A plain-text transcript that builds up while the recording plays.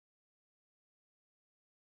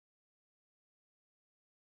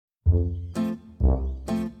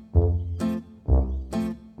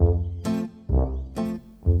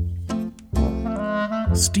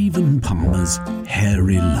Stephen Palmer's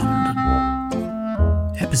Hairy London.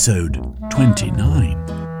 Episode 29.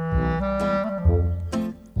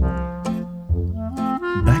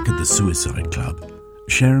 Back at the Suicide Club,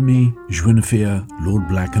 Jeremy, Guinevere, Lord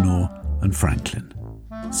Blackenour and Franklin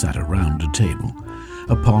sat around a table,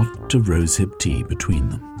 a pot of rosehip tea between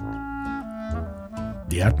them.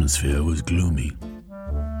 The atmosphere was gloomy.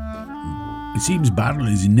 "It seems battle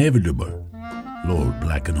is inevitable," Lord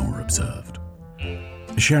Blackenour observed.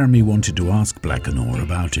 Jeremy wanted to ask Blackenour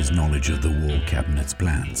about his knowledge of the War Cabinet's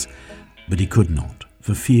plans, but he could not,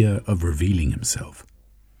 for fear of revealing himself.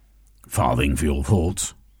 "Farthing for your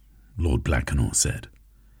thoughts," Lord Blackenour said.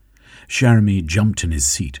 Jeremy jumped in his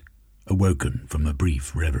seat, awoken from a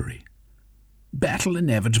brief reverie. "Battle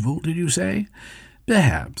inevitable, did you say?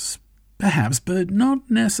 Perhaps, but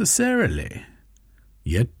not necessarily."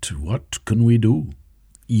 "Yet what can we do?"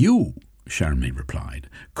 "You," Jeremy replied,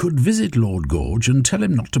 "could visit Lord Gorge and tell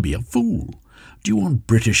him not to be a fool. Do you want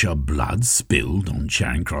Britisher blood spilled on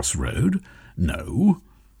Charing Cross Road? No,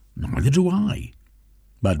 neither do I.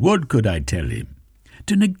 But what could I tell him?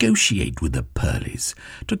 To negotiate with the Purleys,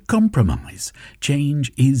 to compromise.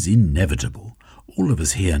 Change is inevitable. All of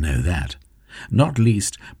us here know that. Not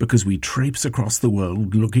least because we traipse across the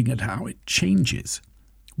world looking at how it changes.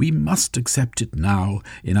 We must accept it now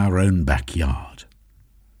in our own backyard."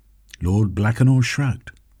 Lord Blackenour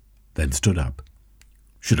shrugged, then stood up.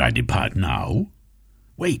 "Should I depart now?"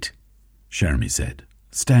 "Wait," Jeremy said,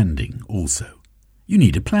 standing also. "You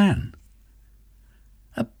need a plan."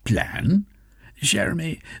 "A plan?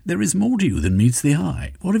 Jeremy, there is more to you than meets the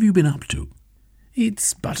eye. What have you been up to?"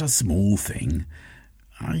 "It's but a small thing.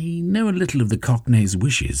 I know a little of the Cockneys'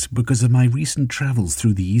 wishes because of my recent travels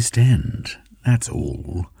through the East End. That's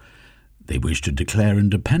all. They wish to declare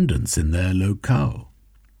independence in their locale."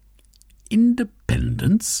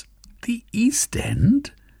 "Independence? The East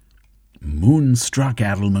End?" "Moonstruck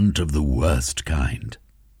addlement of the worst kind."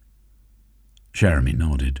 Jeremy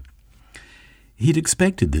nodded. He'd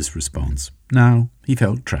expected this response. Now he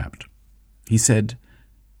felt trapped. He said,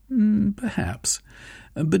 "Perhaps,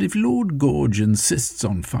 but if Lord Gorge insists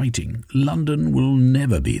on fighting, London will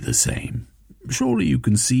never be the same. Surely you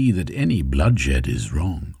can see that any bloodshed is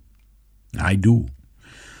wrong." "I do.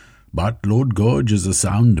 But Lord Gorge is a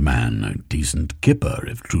sound man, a decent kipper,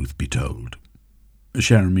 if truth be told."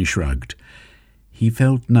 Jeremy shrugged. He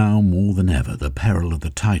felt now more than ever the peril of the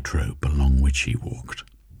tightrope along which he walked.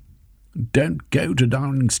 "Don't go to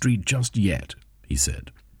Downing Street just yet," he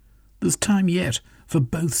said. "There's time yet for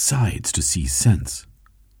both sides to see sense."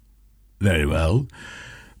 "Very well,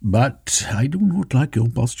 but I do not like your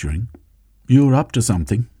posturing. You're up to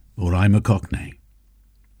something, or I'm a Cockney."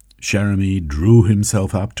 Jeremy drew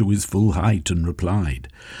himself up to his full height and replied,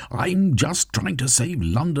 "I'm just trying to save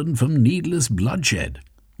London from needless bloodshed,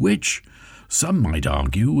 which, some might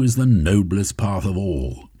argue, is the noblest path of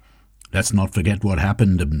all. Let's not forget what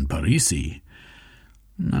happened in Parisi.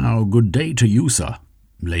 Now, good day to you, sir.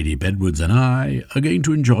 Lady Bedwards and I are going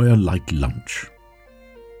to enjoy a light lunch."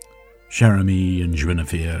 Jeremy and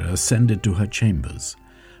Guinevere ascended to her chambers,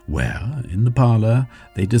 where, in the parlour,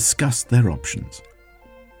 they discussed their options.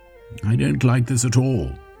 "I don't like this at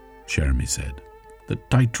all," Jeremy said. "The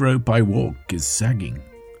tightrope I walk is sagging."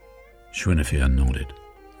 Guinevere nodded.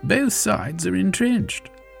 "Both sides are entrenched."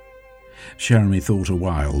 Jeremy thought a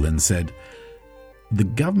while, then said, "The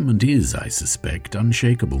government is, I suspect,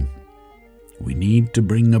 unshakable. We need to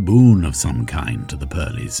bring a boon of some kind to the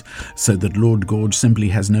Purleys, so that Lord Gorge simply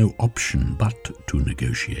has no option but to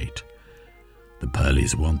negotiate. The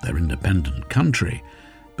Purleys want their independent country,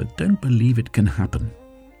 but don't believe it can happen.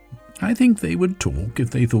 I think they would talk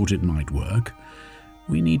if they thought it might work.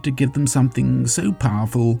 We need to give them something so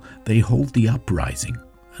powerful they halt the uprising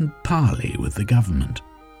and parley with the government."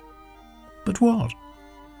 "But what?"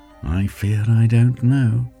 "I fear I don't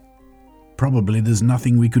know. Probably there's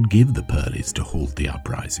nothing we could give the Purleys to halt the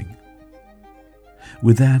uprising."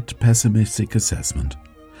 With that pessimistic assessment,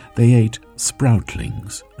 they ate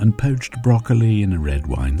sproutlings and poached broccoli in a red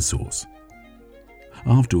wine sauce.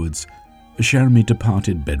 Afterwards, Jeremy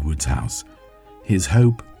departed Bedwards House, his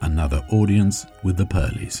hope another audience with the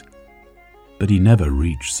Purleys. But he never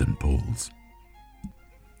reached St. Paul's.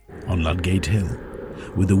 On Ludgate Hill,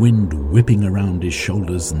 with the wind whipping around his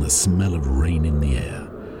shoulders and the smell of rain in the air,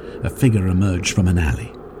 a figure emerged from an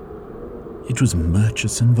alley. It was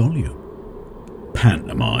Murchison Volue.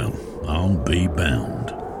 "Pantomime, I'll be bound,"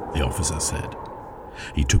 the officer said.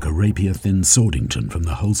 He took a rapier-thin Swordington from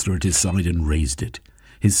the holster at his side and raised it,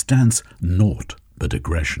 his stance naught but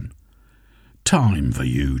aggression, Time for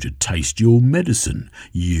you to taste your medicine,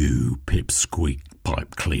 you pipsqueak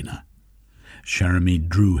pipe cleaner. Jeremy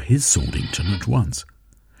drew his Swordington at once.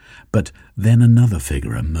 But then another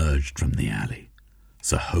figure emerged from the alley,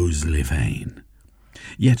 Sir Hosley Vane.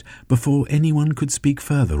 Yet before anyone could speak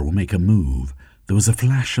further or make a move, there was a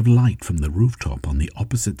flash of light from the rooftop on the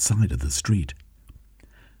opposite side of the street.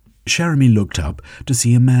 Jeremy looked up to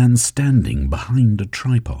see a man standing behind a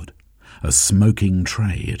tripod, a smoking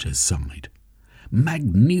tray at his side.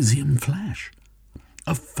 Magnesium flash!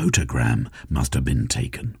 A photogram must have been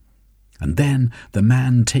taken. And then the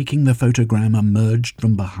man taking the photogram emerged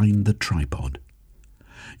from behind the tripod.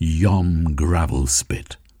 Yom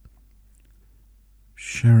Gravelspit.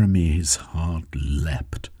 Jeremy's heart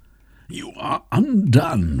leapt. "You are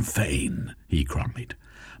undone, Fane," he cried.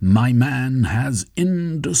 "My man has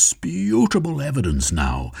indisputable evidence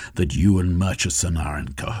now that you and Murchison are in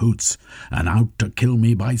cahoots and out to kill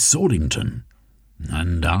me by Swordington.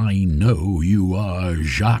 And I know you are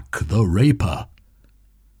Jacques the Raper."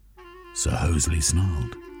 Sir Hosley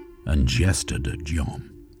snarled and gestured at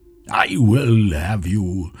Yom. "I will have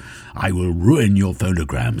you. I will ruin your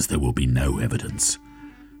photograms. There will be no evidence."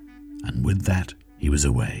 And with that he was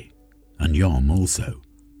away, and Yom also.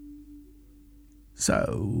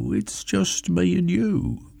 "So it's just me and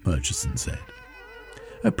you," Murchison said,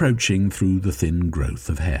 approaching through the thin growth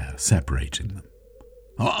of hair separating them.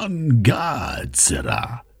 "On guard,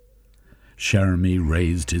 sirrah." Jeremy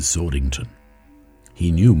raised his Swordington.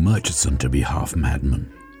 He knew Murchison to be half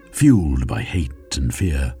madman, fueled by hate and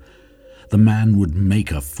fear. The man would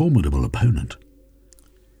make a formidable opponent.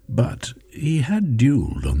 But he had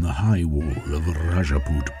duelled on the high wall of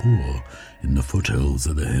Rajaputpur in the foothills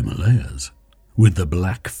of the Himalayas with the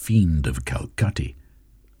Black Fiend of Calcutta.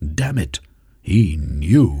 Damn it, he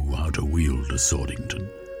knew how to wield a Swordington.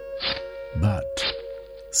 But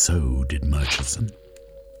so did Murchison.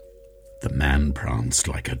 The man pranced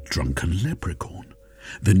like a drunken leprechaun,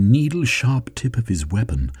 the needle-sharp tip of his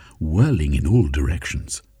weapon whirling in all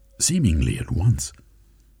directions, seemingly at once.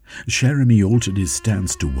 Jeremy altered his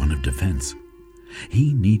stance to one of defence.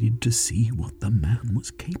 He needed to see what the man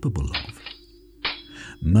was capable of.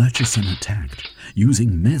 Murchison attacked,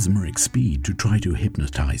 using mesmeric speed to try to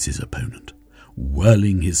hypnotise his opponent,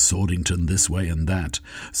 whirling his Swordington this way and that,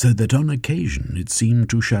 so that on occasion it seemed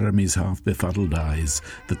to Jeremy's half-befuddled eyes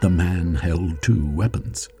that the man held two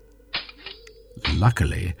weapons.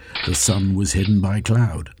 Luckily, the sun was hidden by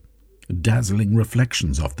cloud. Dazzling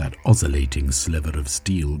reflections of that oscillating sliver of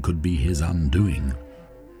steel could be his undoing.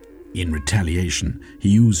 In retaliation, he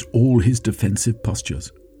used all his defensive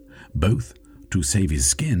postures, both to save his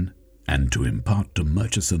skin and to impart to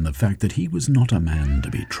Murchison the fact that he was not a man to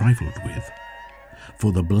be trifled with,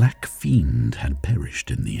 for the Black Fiend had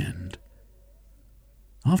perished in the end.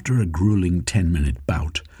 After a grueling 10-minute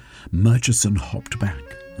bout, Murchison hopped back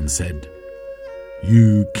and said,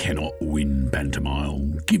 "You cannot win,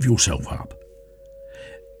 Bantamile. Give yourself up."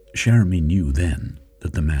 Jeremy knew then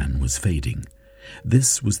that the man was fading.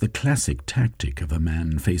 This was the classic tactic of a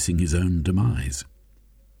man facing his own demise.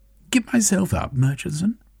 "Give myself up,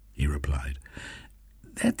 Murchison," he replied.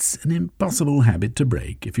 "That's an impossible habit to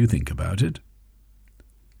break, if you think about it."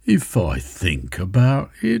 "If I think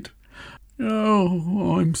about it?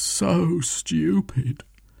 Oh, I'm so stupid.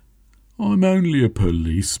 I'm only a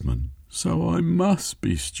policeman, so I must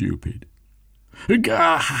be stupid."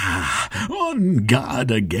 "Gah! On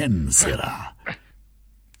guard again, sirrah."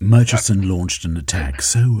 Murchison launched an attack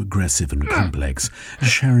so aggressive and complex,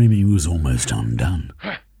 Jeremy was almost undone.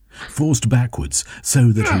 Forced backwards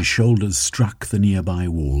so that his shoulders struck the nearby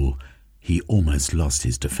wall, he almost lost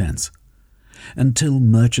his defence, until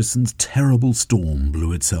Murchison's terrible storm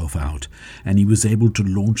blew itself out, and he was able to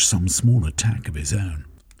launch some small attack of his own.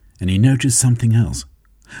 And he noticed something else.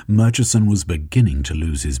 Murchison was beginning to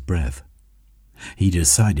lose his breath. He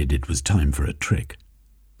decided it was time for a trick,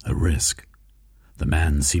 a risk. The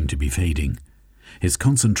man seemed to be fading. His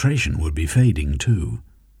concentration would be fading too.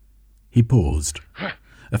 He paused,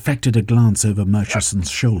 effected a glance over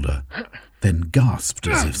Murchison's shoulder, then gasped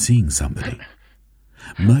as if seeing somebody.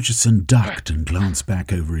 Murchison ducked and glanced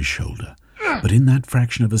back over his shoulder, but in that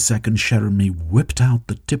fraction of a second Jeremy whipped out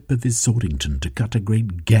the tip of his Swordington to cut a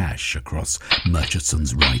great gash across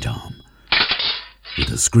Murchison's right arm. With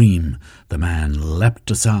a scream, the man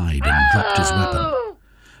leapt aside and dropped his weapon.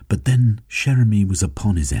 But then Jeremy was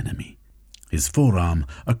upon his enemy, his forearm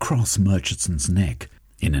across Murchison's neck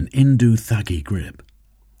in an Hindu-Thuggy grip.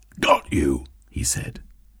 "Got you," he said.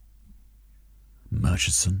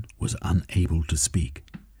 Murchison was unable to speak.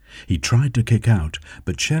 He tried to kick out,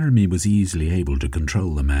 but Jeremy was easily able to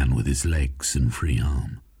control the man with his legs and free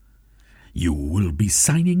arm. You will be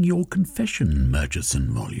signing your confession,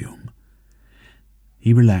 Murchison volume.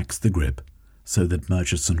 He relaxed the grip so that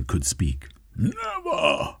Murchison could speak.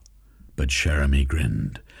 Never! But Cherami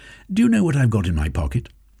grinned. Do you know what I've got in my pocket?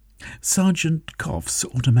 Sergeant Coff's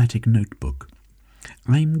automatic notebook.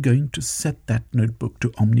 I'm going to set that notebook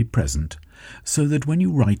to omnipresent, so that when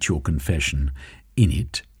you write your confession, in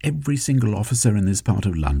it, every single officer in this part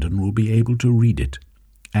of London will be able to read it,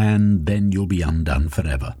 and then you'll be undone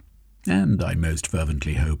forever, and I most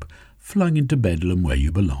fervently hope, flung into Bedlam where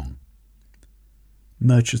you belong.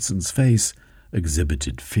 Murchison's face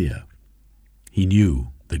exhibited fear. He knew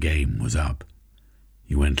the game was up.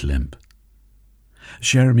 He went limp.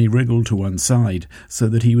 Cherami wriggled to one side so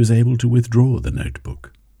that he was able to withdraw the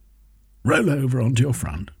notebook. Roll over onto your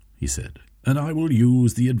front, he said, and I will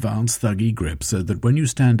use the advanced thuggy grip so that when you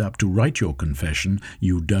stand up to write your confession,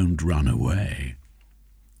 you don't run away.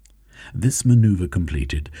 This manoeuvre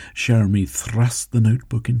completed, Cherami thrust the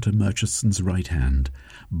notebook into Murchison's right hand.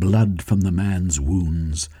 Blood from the man's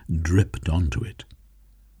wounds dripped onto it.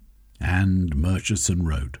 And Murchison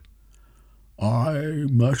wrote, I,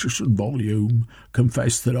 Murchison volume,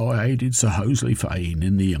 confess that I aided Sir Hosley Fane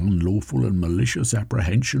in the unlawful and malicious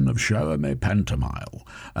apprehension of Cherami Pantomile,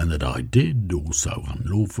 and that I did also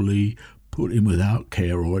unlawfully put him without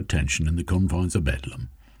care or attention in the confines of Bedlam.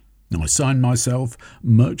 I sign myself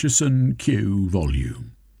Murchison Q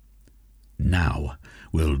volume. Now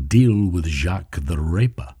we'll deal with Jacques the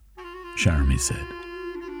Raper, Cherami said.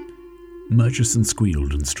 Murchison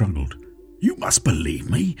squealed and struggled. You must believe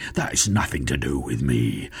me. That is nothing to do with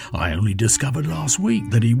me. I only discovered last week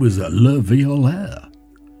that he was a Le Violaire.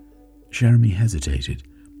 Cherami hesitated.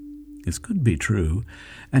 This could be true,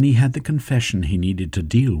 and he had the confession he needed to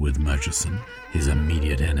deal with Murchison, his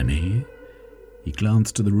immediate enemy. He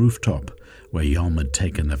glanced to the rooftop, where Yom had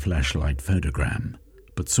taken the flashlight photogram,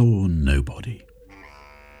 but saw nobody.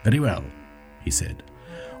 Very well, he said.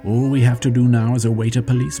 All we have to do now is await a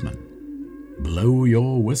policeman. Blow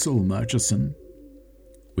your whistle, Murchison.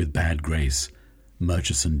 With bad grace,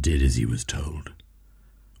 Murchison did as he was told.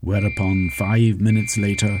 Whereupon, 5 minutes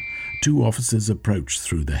later, 2 officers approached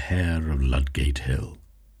through the hair of Ludgate Hill.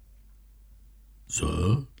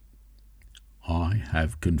 Sir, I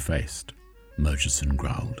have confessed, Murchison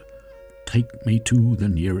growled. Take me to the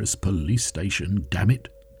nearest police station, damn it.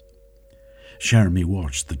 Cherami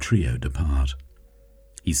watched the trio depart.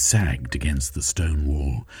 He sagged against the stone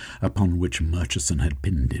wall upon which Murchison had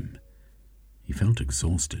pinned him. He felt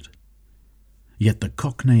exhausted. Yet the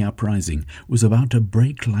Cockney uprising was about to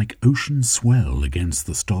break like ocean swell against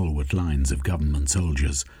the stalwart lines of government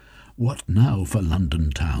soldiers. What now for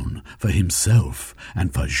London town, for himself,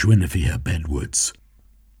 and for Guinevere Bedwards?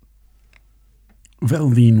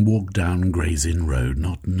 Velveen walked down Gray's Inn Road,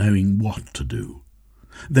 not knowing what to do.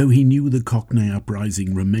 Though he knew the Cockney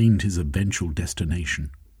uprising remained his eventual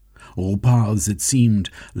destination. All paths, it seemed,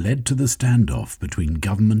 led to the standoff between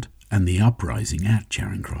government and the uprising at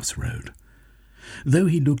Charing Cross Road. Though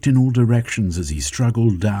he looked in all directions as he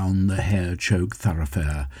struggled down the hair-choked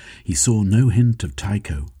thoroughfare, he saw no hint of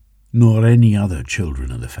Tycho, nor any other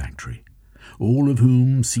children of the factory, all of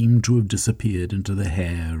whom seemed to have disappeared into the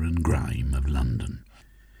hair and grime of London.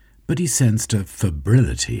 But he sensed a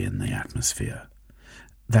febrility in the atmosphere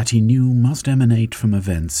that he knew must emanate from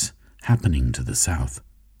events happening to the south.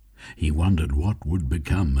 He wondered what would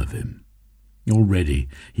become of him. Already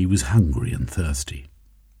he was hungry and thirsty.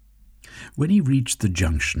 When he reached the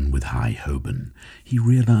junction with High Holborn, he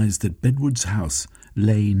realized that Bedwards House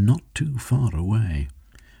lay not too far away.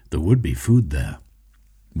 There would be food there.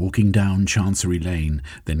 Walking down Chancery Lane,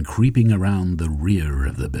 then creeping around the rear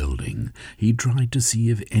of the building, he tried to see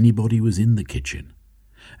if anybody was in the kitchen.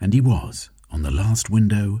 And he was. On the last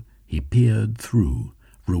window, he peered through,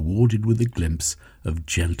 rewarded with a glimpse of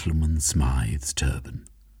Gentleman Smythe's turban.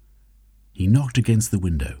 He knocked against the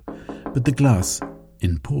window, but the glass,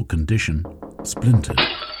 in poor condition, splintered.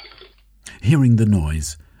 Hearing the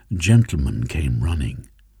noise, Gentleman came running.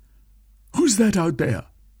 "Who's that out there?"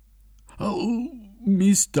 "Oh,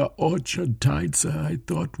 Mr. Orchard-Tide, sir, I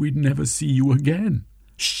thought we'd never see you again."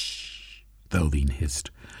 "Shh," Velveen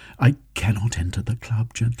hissed. "I cannot enter the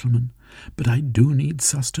club, gentlemen, but I do need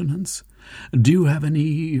sustenance. Do you have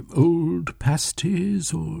any old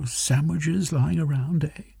pasties or sandwiches lying around,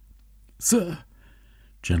 eh?" "Sir,"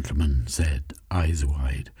 Gentleman said, eyes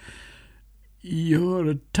wide, "your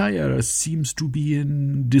attire seems to be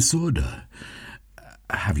in disorder.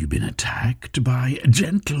 Have you been attacked by a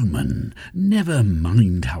gentleman? Never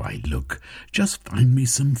mind how I look. Just find me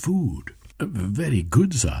some food." "Very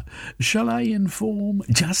good, sir. Shall I inform?"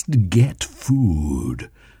 "Just get food."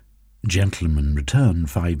 Gentleman returned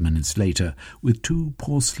 5 minutes later with 2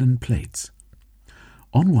 porcelain plates.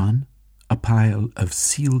 On one, a pile of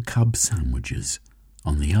seal cub sandwiches.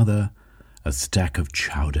 On the other, a stack of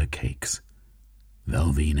chowder cakes.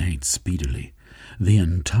 Velveen ate speedily, the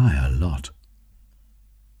entire lot.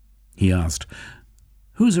 He asked,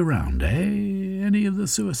 "Who's around, eh? Any of the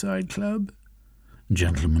Suicide Club?"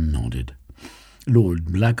 Gentleman nodded. "Lord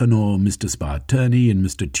Blackanor, Mr. Sparturney, and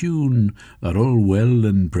Mr. Tune are all well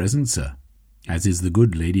and present, sir, as is the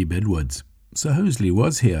good Lady Bedwoods. Sir Hosley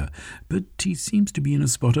was here, but he seems to be in a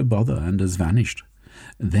spot of bother and has vanished.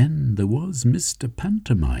 Then there was Mr.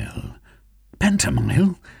 Pantomile."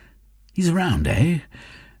 "Pantomile? He's around, eh?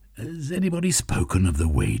 Has anybody spoken of the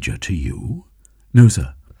wager to you?" "No,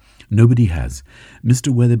 sir. Nobody has.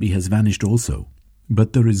 Mr. Weatherby has vanished also.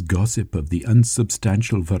 But there is gossip of the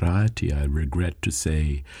unsubstantial variety, I regret to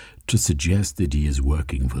say, to suggest that he is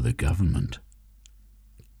working for the government."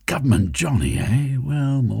 "Government Johnny, eh?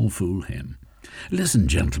 Well, more fool him. Listen,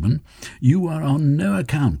 gentlemen, you are on no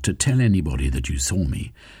account to tell anybody that you saw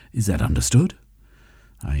me. Is that understood?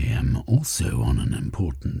 I am also on an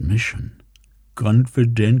important mission."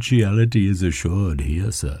 "Confidentiality is assured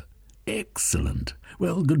here, sir." "Excellent.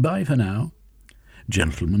 Well, goodbye for now."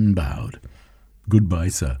 Gentleman bowed. "Goodbye,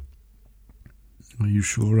 sir." "Are you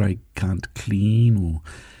sure I can't clean or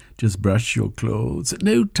just brush your clothes? At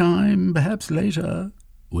no time, perhaps later."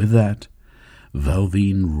 With that,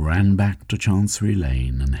 Velveen ran back to Chancery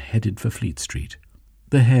Lane and headed for Fleet Street,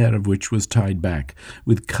 the hair of which was tied back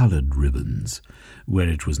with coloured ribbons, where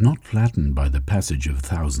it was not flattened by the passage of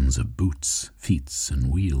thousands of boots, feet, and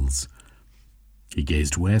wheels. He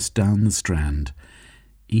gazed west down the Strand.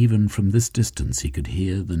 Even from this distance he could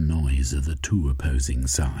hear the noise of the 2 opposing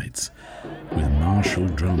sides, with martial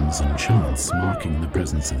drums and chants marking the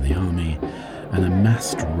presence of the army, and a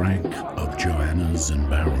massed rank of Joannas and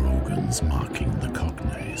barrel organs marking the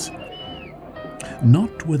cockneys.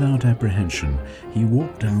 Not without apprehension he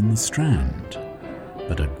walked down the Strand,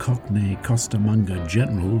 but a cockney costermonger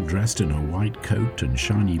general dressed in a white coat and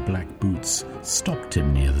shiny black boots stopped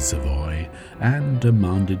him near the Savoy and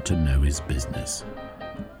demanded to know his business.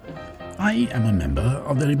 "I am a member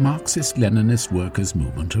of the Marxist-Leninist Workers'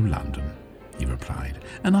 Movement of London," he replied,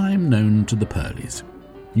 "and I am known to the Purleys.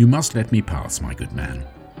 You must let me pass, my good man."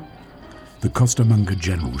 The costermonger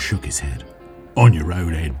general shook his head. "On your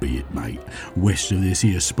own head be it, mate. West of this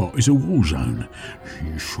here spot is a war zone.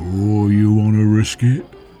 You sure you want to risk it?"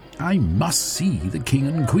 "I must see the King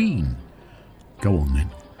and Queen." "Go on,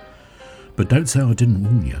 then. But don't say I didn't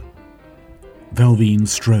warn you." Velveen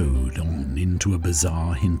strode on into a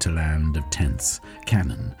bizarre hinterland of tents,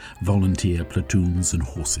 cannon, volunteer platoons and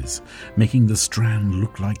horses, making the Strand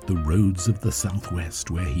look like the roads of the southwest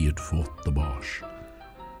where he had fought the Boche.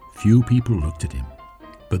 Few people looked at him,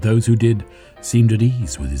 but those who did seemed at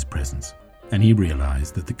ease with his presence, and he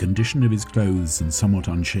realized that the condition of his clothes and somewhat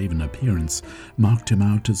unshaven appearance marked him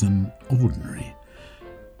out as an ordinary,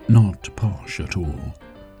 not posh at all.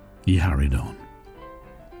 He hurried on.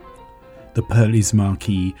 The Purleys'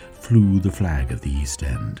 marquee flew the flag of the East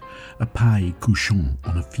End, a paille couchant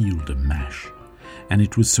on a field of mash, and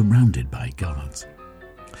it was surrounded by guards.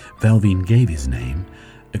 Velveen gave his name,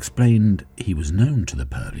 explained he was known to the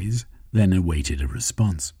Purleys, then awaited a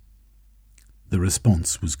response. The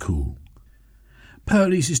response was cool.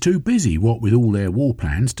 "Purleys is too busy, what with all their war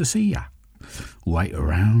plans, to see ya. Wait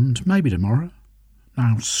around, maybe tomorrow.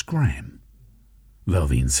 Now scram."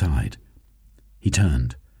 Velveen sighed. He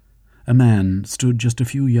turned. A man stood just a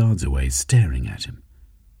few yards away, staring at him.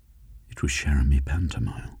 It was Sheremy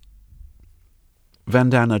Pantomile.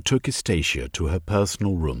 Vandana took Estacia to her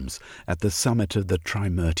personal rooms at the summit of the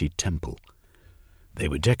Trimurti temple. They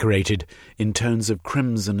were decorated in tones of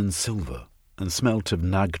crimson and silver, and smelt of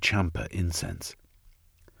Nag Champa incense.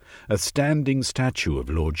 A standing statue of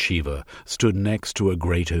Lord Shiva stood next to a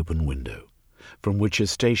great open window, from which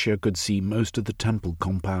Estacia could see most of the temple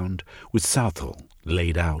compound, with Southall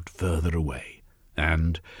laid out further away,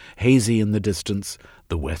 and, hazy in the distance,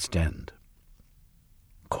 the West End.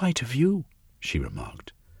 "Quite a view," she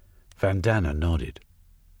remarked. Vandana nodded.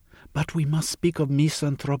 "But we must speak of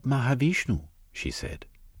Misanthrope Mahavishnu," she said.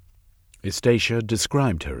 Estacia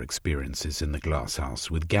described her experiences in the glass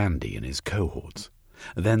house with Gandhi and his cohorts,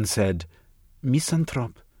 then said,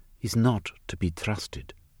 "Misanthrope is not to be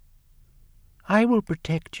trusted." "I will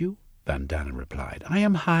protect you," Vandana replied. "I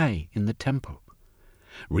am high in the temple."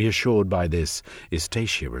 Reassured by this,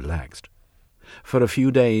 Estacia relaxed. For a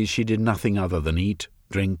few days she did nothing other than eat,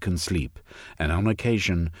 drink, and sleep, and on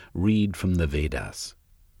occasion read from the Vedas.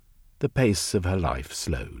 The pace of her life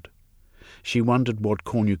slowed. She wondered what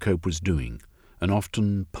Cornucope was doing, and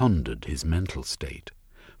often pondered his mental state,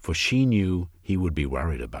 for she knew he would be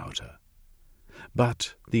worried about her.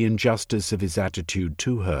 But the injustice of his attitude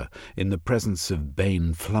to her in the presence of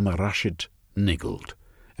Bain Flammarashet niggled,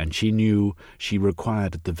 and she knew she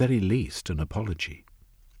required at the very least an apology.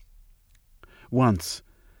 Once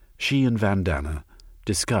she and Vandana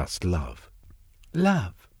discussed love.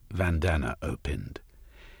 Love, Vandana opined,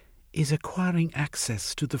 is acquiring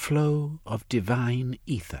access to the flow of divine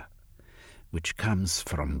ether, which comes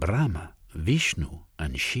from Brahma, Vishnu,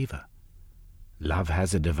 and Shiva. Love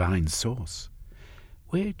has a divine source,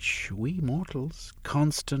 which we mortals,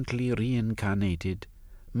 constantly reincarnated,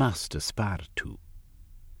 must aspire to.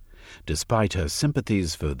 Despite her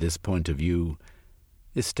sympathies for this point of view,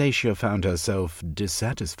 Estacia found herself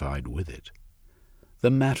dissatisfied with it.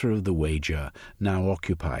 The matter of the wager now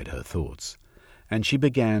occupied her thoughts, and she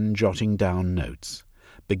began jotting down notes,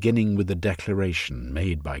 beginning with the declaration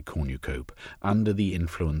made by Cornucope under the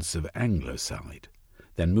influence of Anglocide,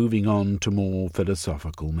 then moving on to more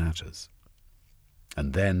philosophical matters.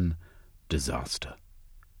 And then disaster.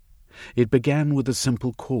 It began with a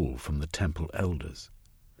simple call from the temple elders.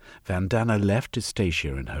 Vandana left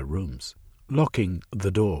Estacia in her rooms, locking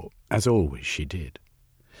the door, as always she did.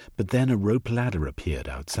 But then a rope ladder appeared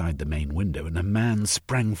outside the main window, and a man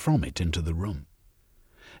sprang from it into the room.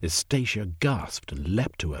 Estacia gasped and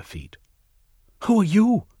leapt to her feet. "Who are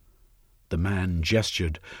you?" The man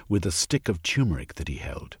gestured with a stick of turmeric that he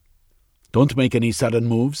held. "Don't make any sudden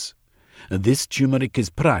moves. This turmeric is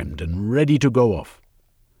primed and ready to go off."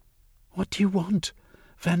 "What do you want?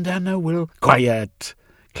 Vandana will—" "Quiet!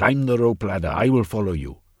 Climb the rope ladder. I will follow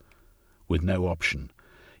you." With no option,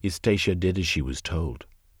 Estacia did as she was told.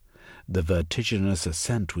 The vertiginous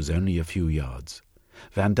ascent was only a few yards.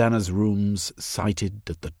 Vandana's rooms sighted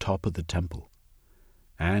at the top of the temple,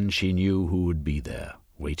 and she knew who would be there,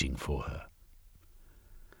 waiting for her.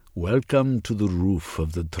 "Welcome to the roof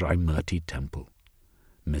of the Trimurti temple,"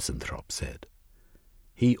 Misanthrope said.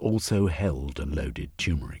 He also held a loaded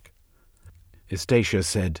turmeric. Estacia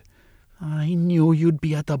said, "I knew you'd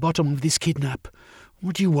be at the bottom of this kidnap.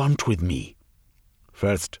 What do you want with me?"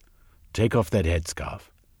 "First, take off that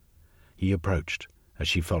headscarf." He approached as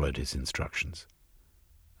she followed his instructions.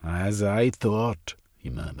 "As I thought," he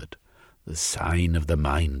murmured, "the sign of the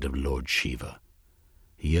mind of Lord Shiva.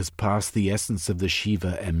 He has passed the essence of the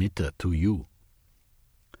Shiva emitter to you."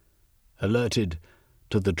 Alerted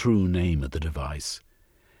to the true name of the device,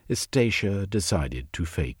 Estacia decided to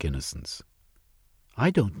fake innocence. "I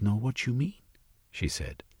don't know what you mean," she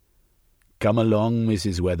said. "Come along,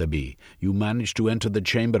 Mrs. Weatherby. You managed to enter the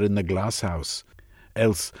chamber in the glass house.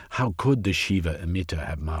 Else how could the Shiva emitter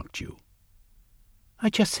have marked you?" "I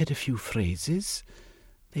just said a few phrases.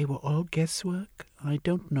 They were all guesswork. I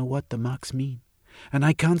don't know what the marks mean, and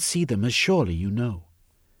I can't see them, as surely you know."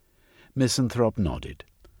 Misanthrope nodded.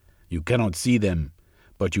 "You cannot see them,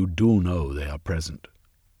 but you do know they are present."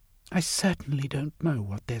 "I certainly don't know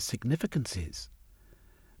what their significance is."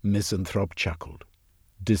 Misanthrope chuckled.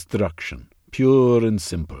 "Destruction, pure and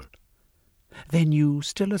simple." "Then you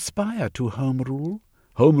still aspire to home rule?"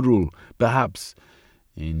 "Home rule, perhaps.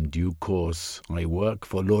 In due course I work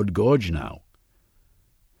for Lord Gorge now."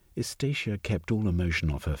 Estacia kept all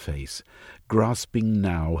emotion off her face, grasping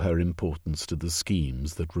now her importance to the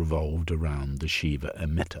schemes that revolved around the Shiva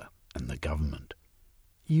emitter and the government.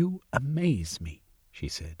 "You amaze me," she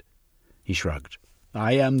said. He shrugged.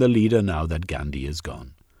 "I am the leader now that Gandhi is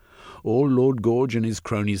gone. All Lord Gorge and his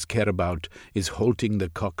cronies care about is halting the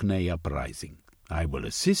Cockney uprising. I will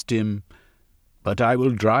assist him, but I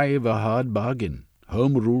will drive a hard bargain.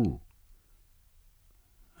 Home rule."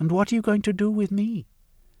 "And what are you going to do with me?"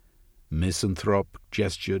 Misanthrope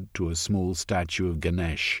gestured to a small statue of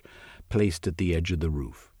Ganesh placed at the edge of the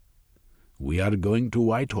roof. "We are going to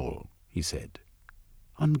Whitehall," he said.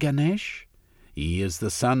 "On Ganesh?" "He is the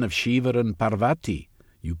son of Shiva and Parvati.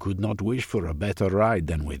 You could not wish for a better ride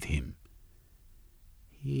than with him."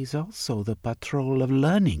 "He is also the patrol of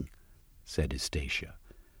learning," said Estacia.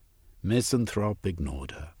 Misanthrope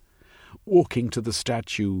ignored her, walking to the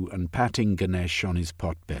statue and patting Ganesh on his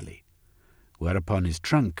pot belly, whereupon his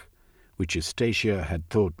trunk, which Estacia had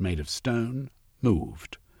thought made of stone,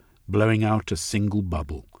 moved, blowing out a single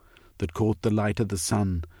bubble that caught the light of the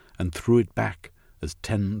sun and threw it back as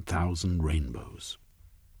 10,000 rainbows.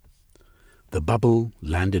 The bubble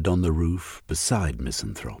landed on the roof beside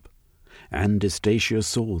Misanthrope, and Estacia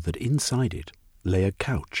saw that inside it lay a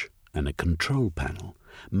couch and a control panel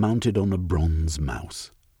mounted on a bronze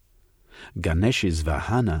mouse. Ganesh's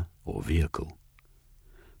Vahana, or vehicle.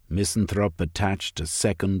 Misanthrope attached a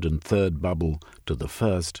second and third bubble to the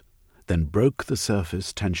first, then broke the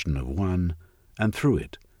surface tension of one and through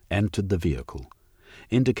it entered the vehicle,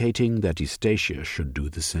 indicating that Eustacia should do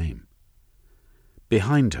the same.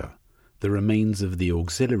 Behind her, the remains of the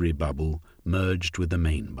auxiliary bubble merged with the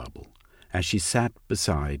main bubble, as she sat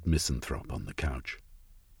beside Misanthrope on the couch.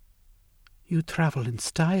 "You travel in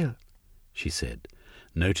style," she said,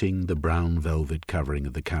 noting the brown velvet covering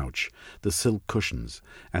of the couch, the silk cushions,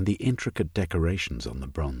 and the intricate decorations on the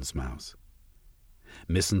bronze mouse.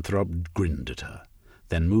 Misanthrope grinned at her,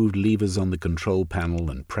 then moved levers on the control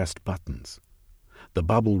panel and pressed buttons. The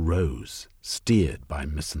bubble rose, steered by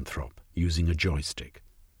Misanthrope, using a joystick.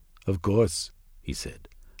 "Of course," he said.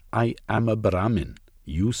 "I am a Brahmin,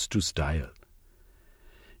 used to style."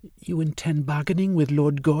 "You intend bargaining with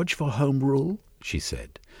Lord Gorge for Home Rule?" she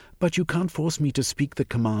said. "But you can't force me to speak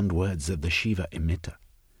the command words of the Shiva emitter."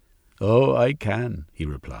 "Oh, I can," he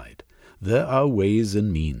replied. "There are ways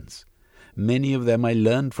and means. Many of them I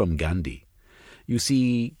learned from Gandhi. You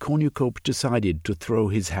see, Cornucope decided to throw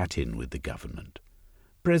his hat in with the government.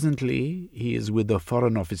 Presently he is with the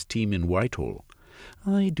Foreign Office team in Whitehall.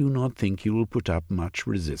 I do not think you will put up much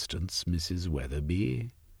resistance, Mrs.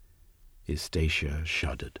 Weatherby." Eustacia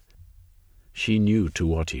shuddered. She knew to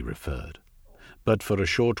what he referred, but for a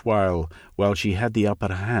short while she had the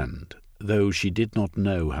upper hand, though she did not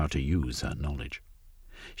know how to use her knowledge.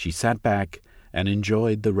 She sat back and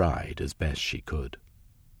enjoyed the ride as best she could.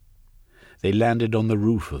 They landed on the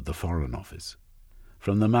roof of the Foreign Office.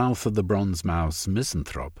 From the mouth of the bronze mouse,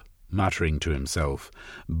 Misanthrope, muttering to himself,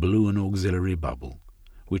 blew an auxiliary bubble,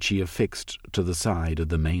 which he affixed to the side of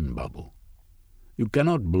the main bubble. "You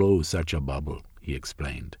cannot blow such a bubble," he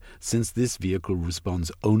explained, "since this vehicle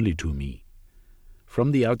responds only to me.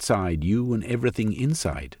 From the outside, you and everything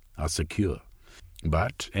inside are secure.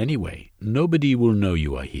 But anyway, nobody will know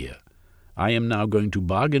you are here. I am now going to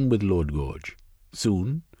bargain with Lord Gorge.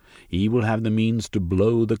 Soon he will have the means to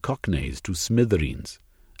blow the Cockneys to smithereens,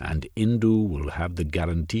 and Indu will have the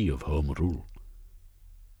guarantee of Home Rule."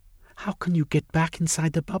 "How can you get back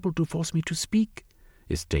inside the bubble to force me to speak?"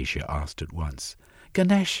 Eustacia asked at once.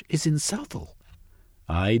 "Ganesh is in Southall."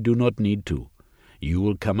 "I do not need to. You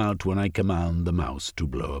will come out when I command the mouse to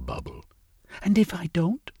blow a bubble." "And if I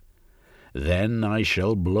don't?" "Then I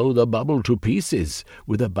shall blow the bubble to pieces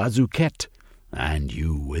with a bazooket, and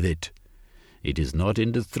you with it. It is not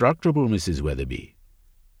indestructible, Mrs. Weatherby."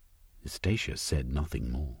 Eustacia said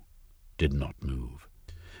nothing more, did not move.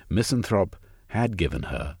 Misanthrope had given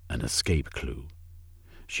her an escape clue.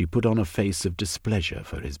 She put on a face of displeasure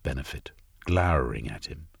for his benefit, glowering at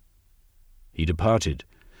him. He departed,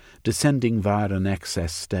 descending via an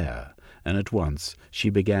excess stair, and at once she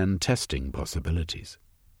began testing possibilities.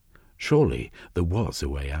 Surely there was a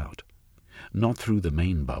way out. Not through the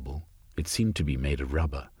main bubble. It seemed to be made of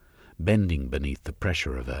rubber, bending beneath the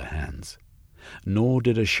pressure of her hands. Nor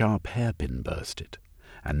did a sharp hairpin burst it,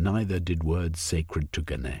 and neither did words sacred to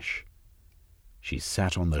Ganesh. She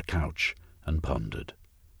sat on the couch and pondered.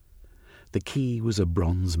 The key was a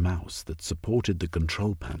bronze mouse that supported the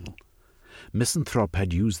control panel. Misanthrope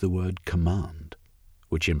had used the word command,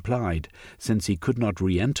 which implied, since he could not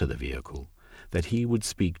re-enter the vehicle, that he would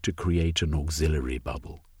speak to create an auxiliary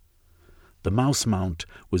bubble. The mouse mount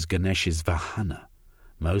was Ganesh's Vahana.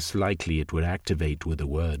 Most likely it would activate with a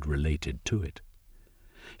word related to it.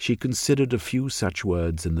 She considered a few such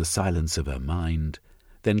words in the silence of her mind,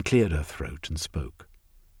 then cleared her throat and spoke.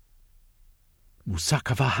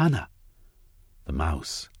 "Musaka Vahana." The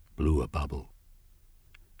mouse blew a bubble.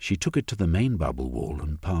 She took it to the main bubble wall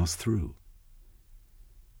and passed through.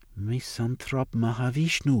 "Misanthrope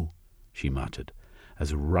Mahavishnu," she muttered,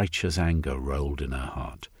 as righteous anger rolled in her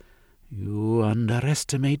heart. "You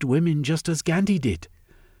underestimate women just as Gandhi did,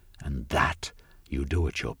 and that you do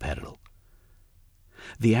at your peril."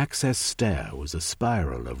 The access stair was a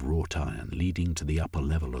spiral of wrought iron leading to the upper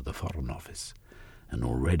level of the Foreign Office, and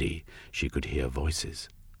already she could hear voices,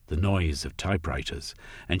 the noise of typewriters,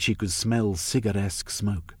 and she could smell cigarette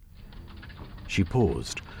smoke. She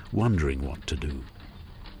paused, wondering what to do.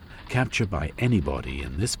 Capture by anybody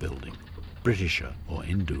in this building, Britisher or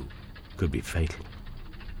Hindu, could be fatal,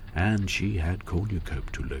 and she had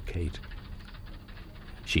Cornucope to locate.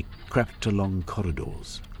 She crept along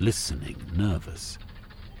corridors, listening, nervous.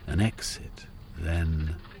 An exit,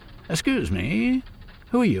 then... "Excuse me,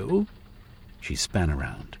 who are you?" She span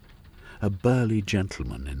around. A burly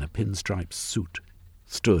gentleman in a pinstripe suit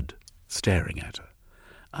stood staring at her.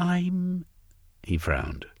 "I'm..." He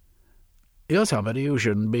frowned. "You're somebody who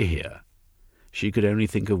shouldn't be here." She could only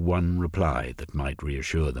think of one reply that might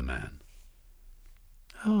reassure the man.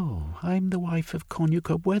 "Oh, I'm the wife of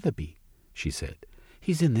Cornucope Weatherby," she said.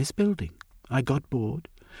 "He's in this building. I got bored,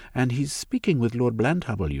 and he's speaking with Lord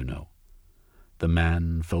Blanthubble, you know." The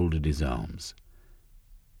man folded his arms.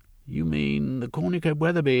 "You mean the Cornucope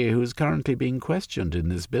Weatherby who is currently being questioned in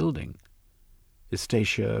this building?"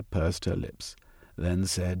 Estacia pursed her lips, then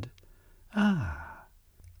said, "Ah."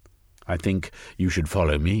 "I think you should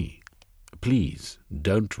follow me. Please,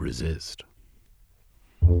 don't resist."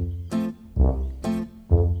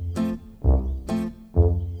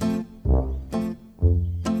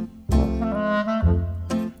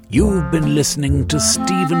 You've been listening to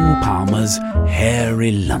Stephen Palmer's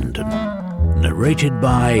Hairy London, narrated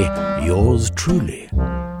by yours truly,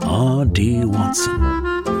 R.D. Watson.